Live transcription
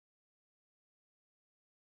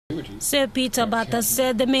Sir Peter Barter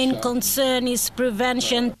said the main concern is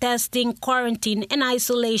prevention, testing, quarantine and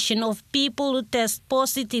isolation of people who test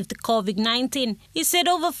positive to COVID-19. He said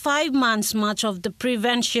over 5 months, much of the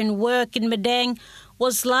prevention work in Madang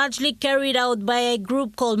was largely carried out by a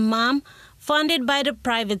group called MAM, funded by the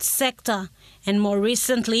private sector, and more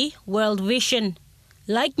recently, World Vision.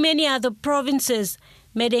 Like many other provinces,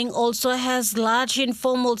 Madang also has large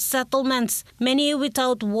informal settlements, many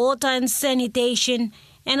without water and sanitation,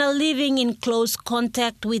 and are living in close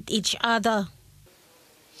contact with each other.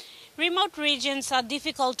 Remote regions are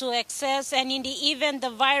difficult to access, and in the event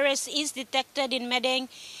the virus is detected in Madang,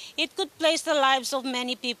 it could place the lives of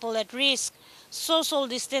many people at risk. Social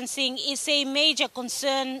distancing is a major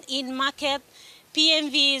concern in market,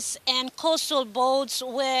 PMVs and coastal boats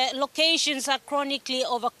where locations are chronically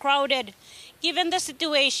overcrowded. Given the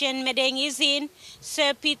situation Madang is in,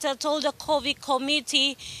 Sir Peter told the COVID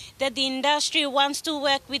committee that the industry wants to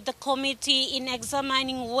work with the committee in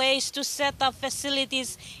examining ways to set up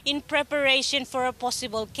facilities in preparation for a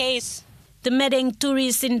possible case. The Madang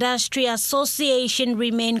Tourist Industry Association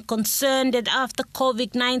remained concerned that after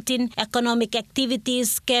COVID-19, economic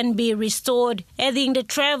activities can be restored, adding the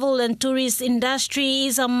travel and tourist industry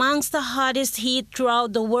is amongst the hardest hit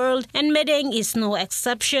throughout the world, and Madang is no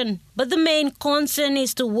exception. But the main concern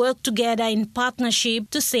is to work together in partnership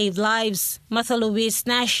to save lives. Martha Louise,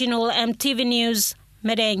 National EMTV News,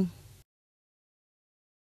 Madang.